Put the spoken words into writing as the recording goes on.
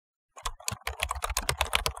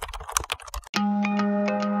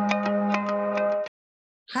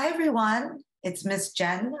Hi, everyone. It's Miss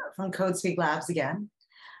Jen from CodeSpeak Labs again.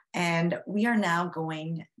 And we are now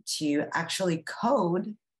going to actually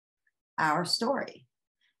code our story.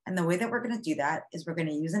 And the way that we're going to do that is we're going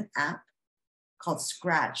to use an app called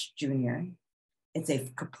ScratchJr. It's a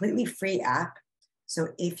completely free app.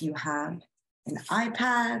 So if you have an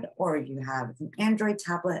iPad or you have an Android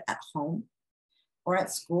tablet at home or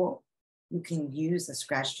at school, you can use the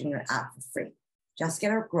ScratchJr app for free. Just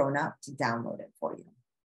get a grown-up to download it for you.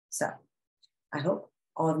 So I hope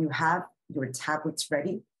all of you have your tablets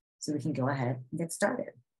ready so we can go ahead and get started.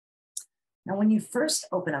 Now, when you first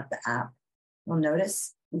open up the app, you'll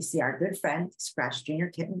notice we see our good friend,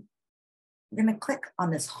 ScratchJr Kitten. We're going to click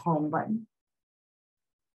on this home button.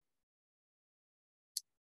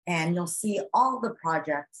 And you'll see all the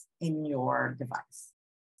projects in your device.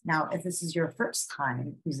 Now, if this is your first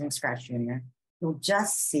time using ScratchJr, you'll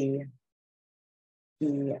just see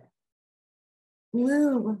the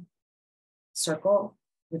blue circle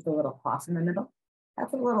with the little cross in the middle.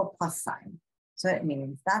 That's a little plus sign. So it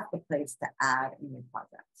means that's the place to add a new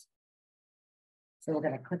project. So we're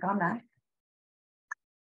going to click on that.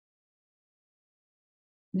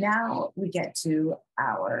 Now we get to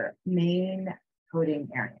our main coding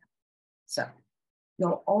area. So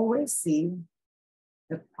you'll always see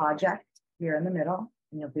the project here in the middle,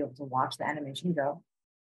 and you'll be able to watch the animation go.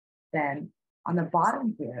 Then on the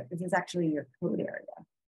bottom here, this is actually your code area.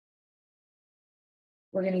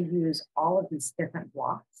 We're going to use all of these different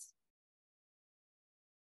blocks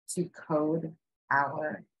to code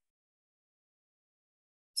our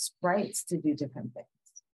sprites to do different things.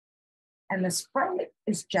 And the sprite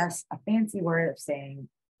is just a fancy word of saying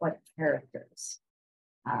what characters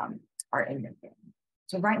are in your game.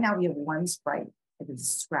 So right now we have one sprite. It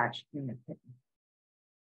is ScratchJr Kitten.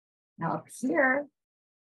 Now up here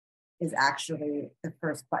is actually the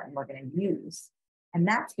first button we're going to use. And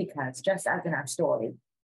that's because, just as in our story,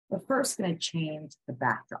 we're first going to change the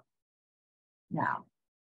backdrop. Now,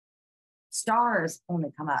 stars only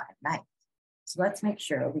come out at night. So let's make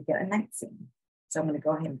sure we get a night scene. So I'm going to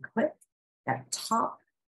go ahead and click that top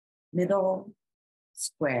middle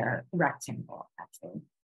square rectangle, actually,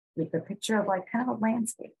 with the picture of like kind of a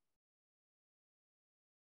landscape.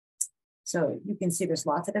 So you can see there's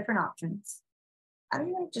lots of different options. I'm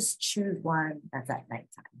going to just choose one that's at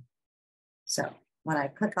nighttime. So when I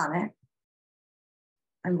click on it,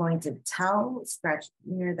 I'm going to tell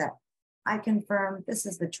ScratchJr that I confirm this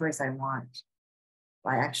is the choice I want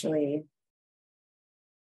by actually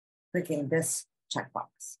clicking this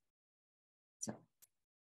checkbox. So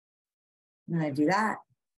I'm going to do that.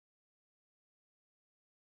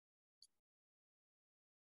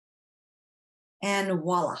 And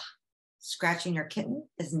voila, ScratchJr Kitten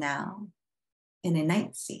is now in a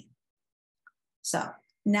night scene. So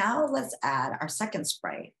now let's add our second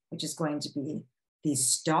sprite, which is going to be the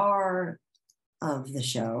star of the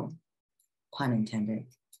show, pun intended.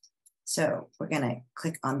 So we're going to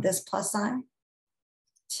click on this plus sign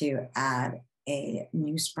to add a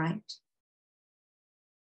new sprite.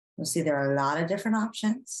 You'll see there are a lot of different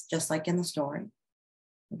options, just like in the story.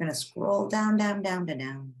 We're going to scroll down, down, down, down,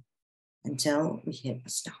 down until we hit a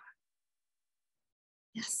star.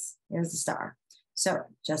 Yes, here's the star. So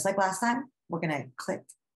just like last time, we're going to click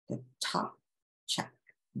the top check,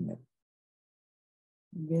 the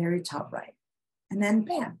very top right. And then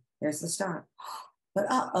bam, there's the star.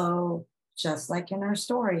 But uh-oh, just like in our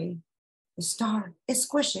story, the star is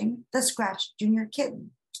squishing the ScratchJr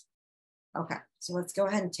Kitten. Okay, so let's go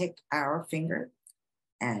ahead and take our finger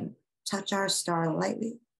and touch our star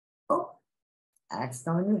lightly. Oh, I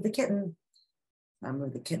accidentally moved the kitten. I'll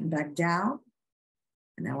move the kitten back down.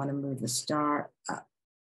 And I want to move the star up,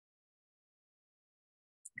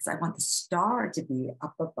 because I want the star to be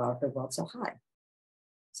up above the world so high.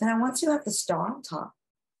 So now once you have the star on top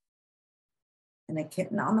and the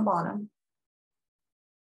kitten on the bottom,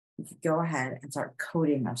 you can go ahead and start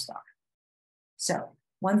coding our star. So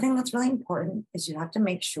one thing that's really important is you have to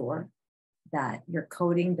make sure that you're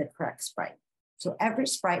coding the correct sprite. So every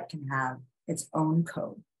sprite can have its own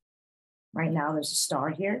code. Right now there's a star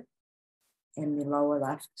here in the lower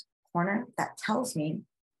left corner that tells me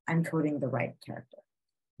I'm coding the right character.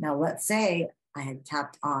 Now, let's say I had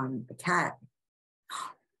tapped on the cat,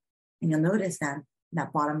 and you'll notice that in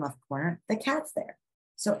that bottom left corner, the cat's there.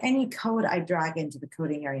 So any code I drag into the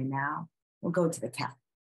coding area now will go to the cat.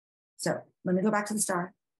 So let me go back to the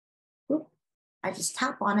star. Oop, I just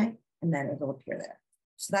tap on it, and then it'll appear there.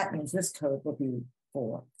 So that means this code will be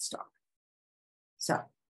for the star. So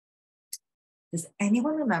does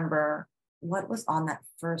anyone remember what was on that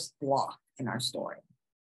first block in our story?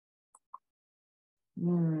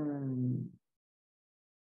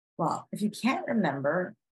 Well, if you can't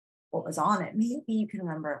remember what was on it, maybe you can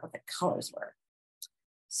remember what the colors were.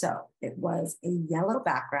 So it was a yellow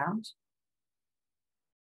background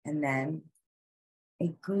and then a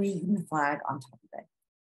green flag on top of it.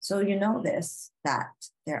 So you notice that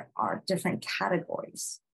there are different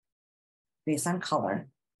categories based on color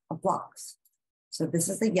of blocks. So this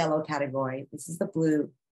is the yellow category, this is the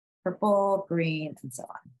blue, purple, green, and so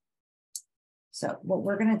on. So what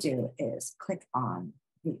we're gonna do is click on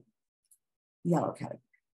the yellow category.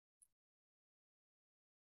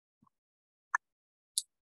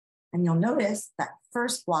 And you'll notice that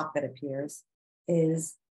first block that appears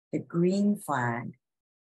is the green flag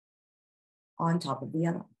on top of the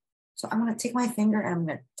yellow. So I'm gonna take my finger and I'm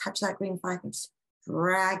gonna touch that green flag and just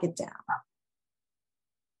drag it down.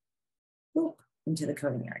 Boop, into the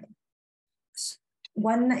coding area.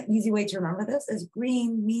 One easy way to remember this is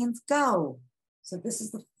green means go. So this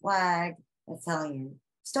is the flag that's telling you,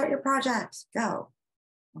 start your project, go.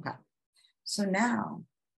 Okay, so now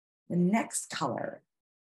the next color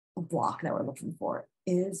of block that we're looking for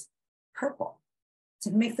is purple.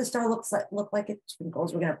 To make the star look like it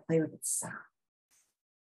twinkles, we're gonna play with its size.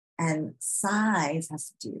 And size has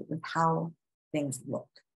to do with how things look.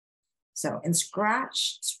 So in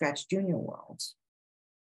ScratchJr world,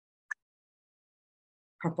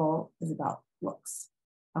 purple is about looks.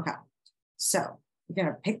 Okay, so we're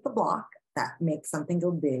gonna pick the block that makes something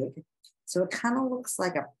go big. So it kind of looks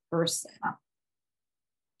like a person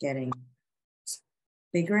getting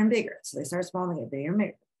bigger and bigger. So they start small and they get bigger and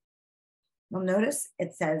bigger. You'll notice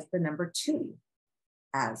it says the number 2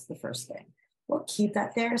 as the first thing. We'll keep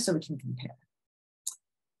that there so we can compare.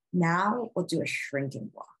 Now we'll do a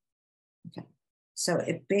shrinking block. Okay, so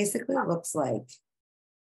it basically looks like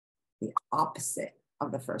the opposite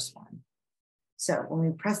of the first one. So when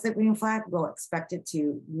we press the green flag, we'll expect it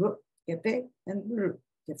to get big and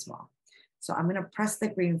get small. So I'm gonna press the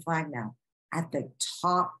green flag now at the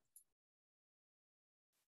top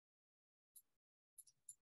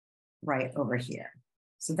right over here.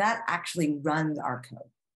 So that actually runs our code.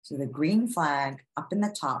 So the green flag up in the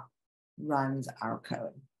top runs our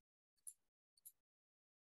code.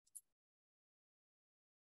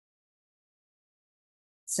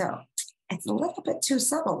 So it's a little bit too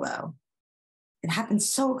subtle though. It happens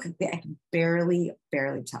so quickly, I can barely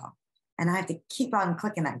tell. And I have to keep on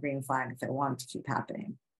clicking that green flag if I want it to keep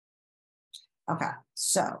happening. Okay,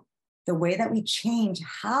 so the way that we change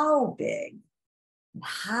how big and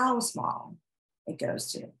how small it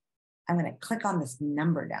goes to, I'm gonna click on this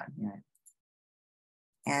number down here.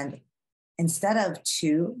 And instead of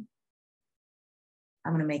 2,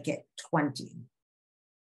 I'm gonna make it 20.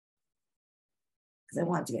 Because I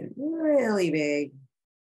want it to get really big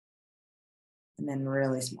and then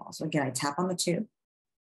really small. So again, I tap on the 2,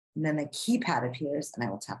 and then the keypad appears and I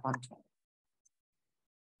will tap on 20.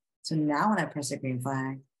 So now when I press the green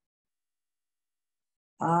flag,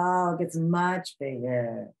 oh, it gets much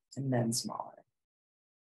bigger and then smaller.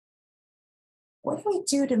 What do we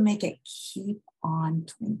do to make it keep on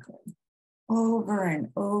twinkling over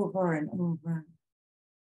and over and over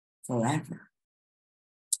forever?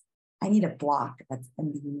 I need a block that's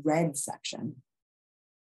in the red section.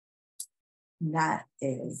 And that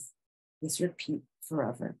is this repeat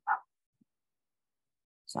forever.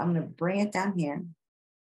 So I'm going to bring it down here.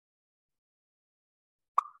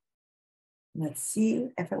 Let's see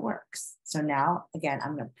if it works. So now, again,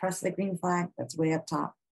 I'm going to press the green flag that's way up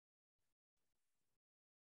top.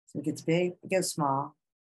 So it gets big, it gets small,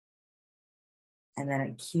 and then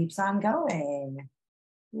it keeps on going.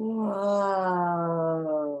 Whoa.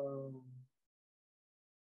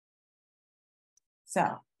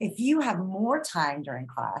 So if you have more time during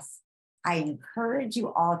class, I encourage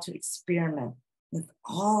you all to experiment with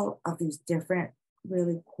all of these different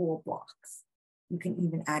really cool blocks. You can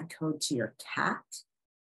even add code to your cat.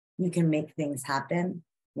 You can make things happen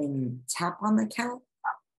when you tap on the cat.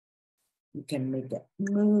 You can make it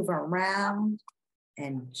move around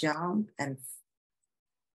and jump and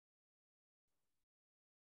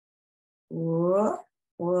whoa,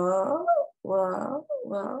 whoa, whoa,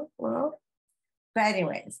 whoa, whoa. But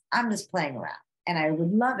anyways, I'm just playing around and I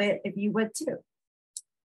would love it if you would too.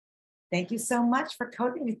 Thank you so much for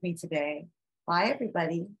coding with me today. Bye,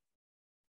 everybody.